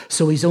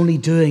 So he's only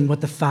doing what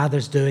the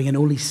Father's doing and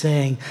only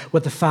saying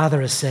what the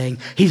Father is saying.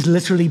 He's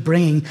literally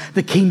bringing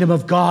the kingdom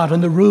of God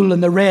and the rule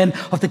and the reign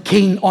of the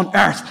King on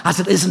earth as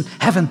it is in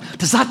heaven.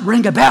 Does that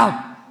ring a bell?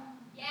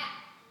 Yeah.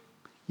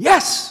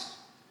 Yes.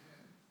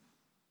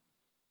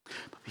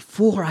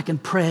 Before I can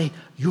pray,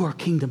 your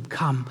kingdom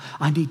come,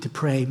 I need to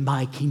pray,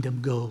 my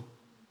kingdom go.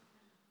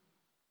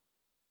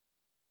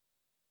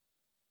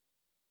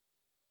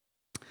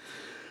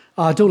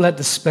 Don't let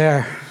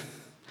despair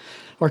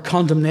or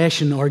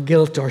condemnation or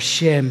guilt or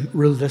shame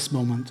rule this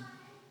moment.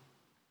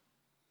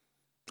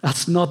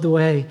 That's not the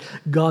way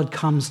God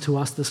comes to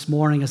us this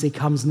morning as he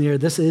comes near.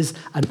 This is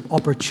an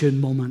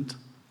opportune moment.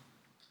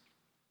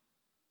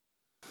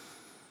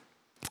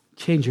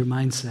 Change your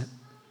mindset.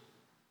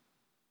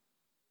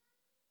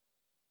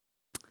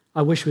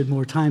 I wish we had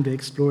more time to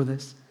explore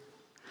this,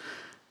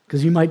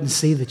 because you mightn't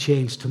see the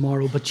change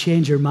tomorrow, but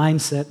change your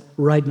mindset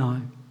right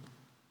now.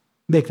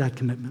 Make that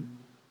commitment.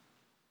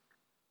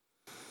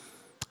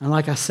 And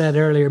like I said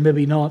earlier,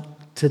 maybe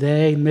not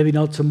today, maybe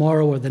not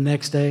tomorrow or the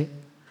next day,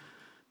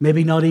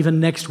 maybe not even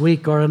next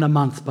week or in a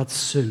month, but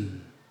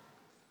soon.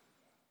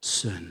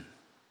 Soon.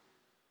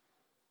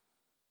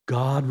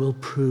 God will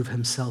prove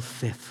himself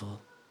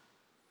faithful,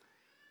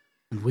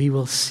 and we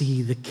will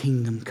see the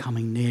kingdom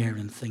coming near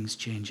and things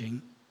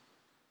changing.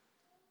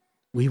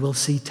 We will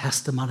see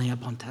testimony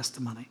upon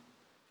testimony.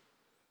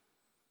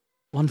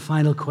 One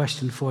final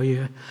question for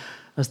you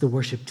as the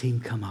worship team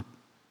come up.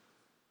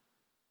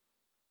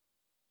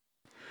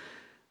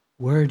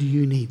 Where do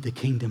you need the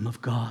kingdom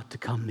of God to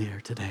come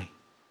near today?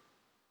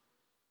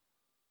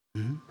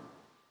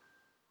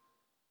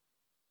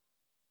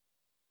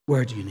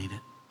 Where do you need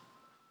it?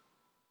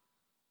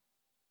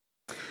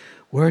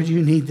 Where do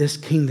you need this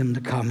kingdom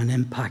to come and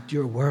impact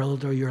your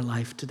world or your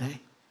life today?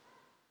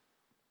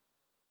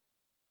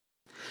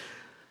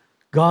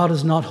 God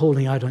is not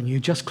holding out on you.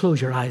 Just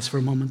close your eyes for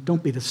a moment.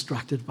 Don't be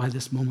distracted by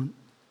this moment.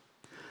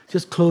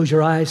 Just close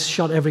your eyes,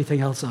 shut everything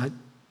else out.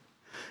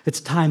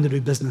 It's time to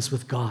do business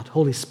with God.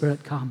 Holy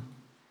Spirit, come.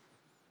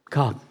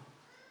 Come.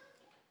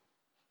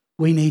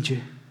 We need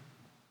you.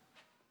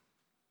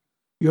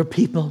 Your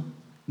people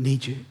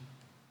need you.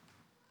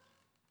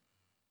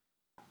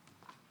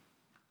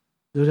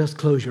 So just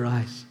close your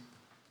eyes.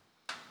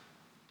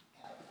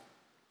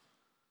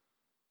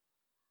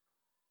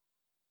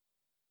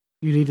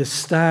 You need to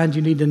stand,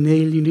 you need to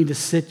kneel, you need to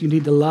sit, you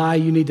need to lie,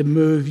 you need to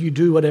move, you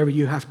do whatever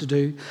you have to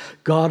do.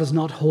 God is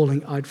not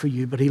holding out for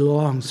you, but he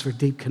longs for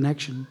deep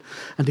connection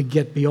and to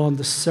get beyond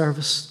the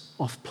surface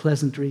of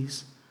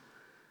pleasantries.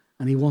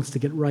 And he wants to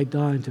get right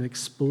down to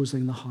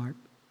exposing the heart.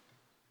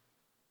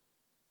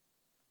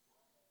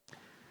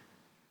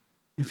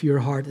 If your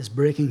heart is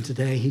breaking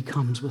today, he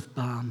comes with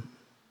balm.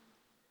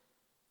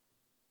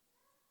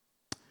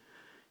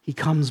 He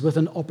comes with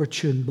an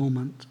opportune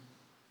moment.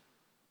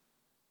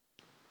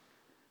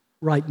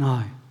 Right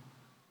now,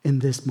 in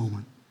this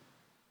moment,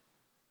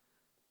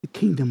 the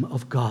kingdom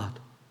of God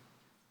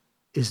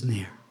is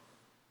near.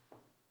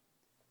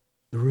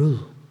 The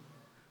rule,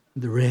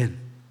 the reign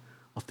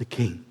of the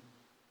King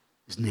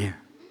is near.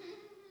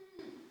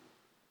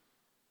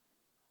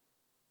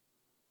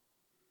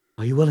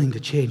 Are you willing to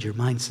change your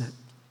mindset?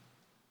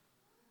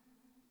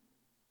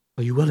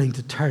 Are you willing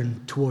to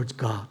turn towards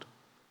God?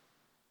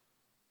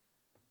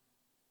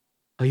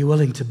 Are you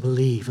willing to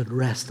believe and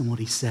rest in what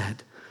he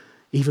said,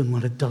 even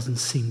when it doesn't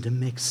seem to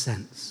make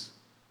sense?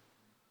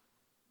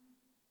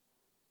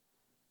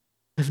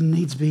 If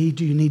needs be,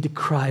 do you need to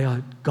cry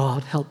out,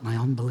 God, help my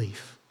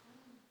unbelief?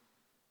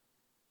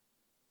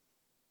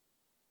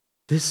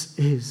 This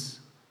is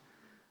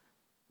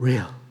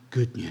real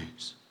good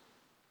news.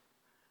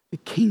 The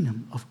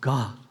kingdom of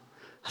God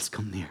has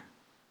come near.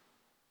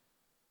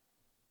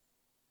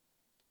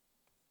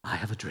 I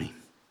have a dream.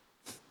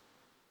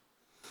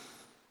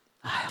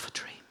 I have a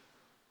dream.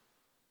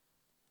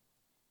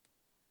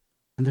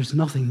 And there's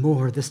nothing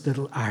more this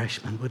little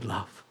Irishman would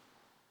love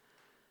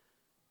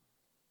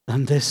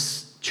than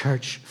this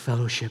church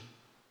fellowship,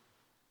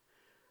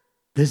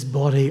 this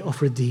body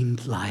of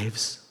redeemed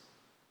lives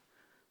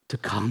to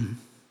come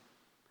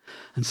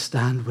and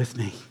stand with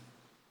me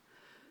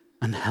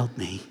and help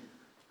me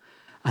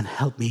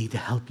to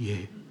help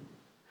you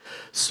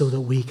so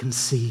that we can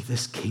see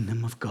this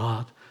kingdom of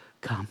God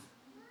come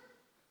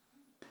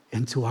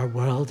into our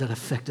world and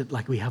affect it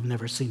like we have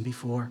never seen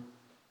before.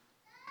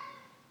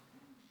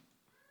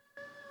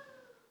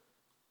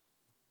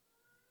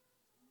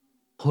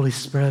 Holy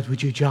Spirit,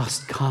 would you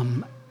just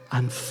come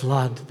and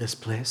flood this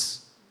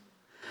place?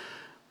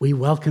 We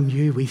welcome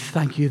you. We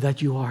thank you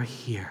that you are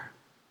here,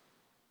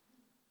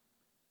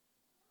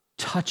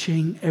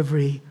 touching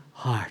every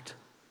heart.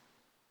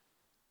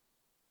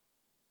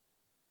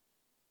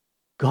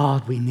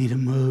 God, we need to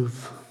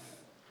move.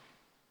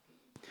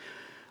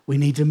 We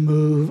need to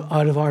move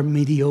out of our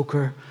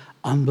mediocre,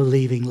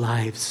 unbelieving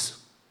lives.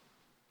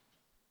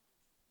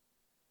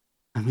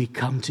 And we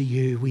come to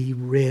you, we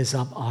raise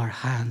up our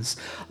hands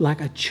like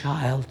a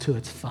child to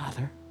its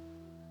father.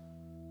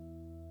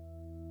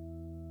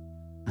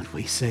 And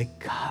we say,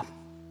 come.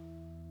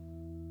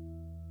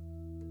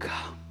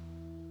 Come.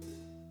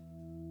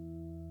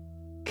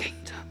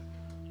 Kingdom,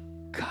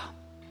 come.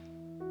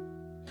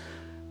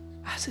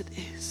 As it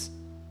is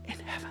in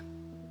heaven,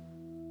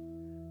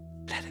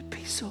 let it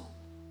be so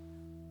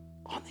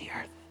on the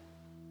earth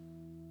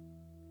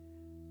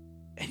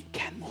in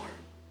Kenmore,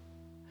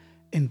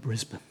 in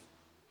Brisbane,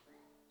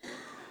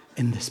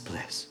 in this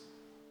place.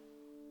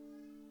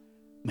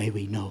 May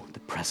we know the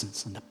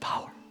presence and the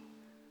power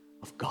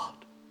of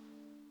God.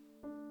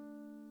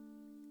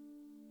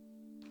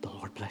 The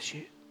Lord bless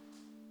you.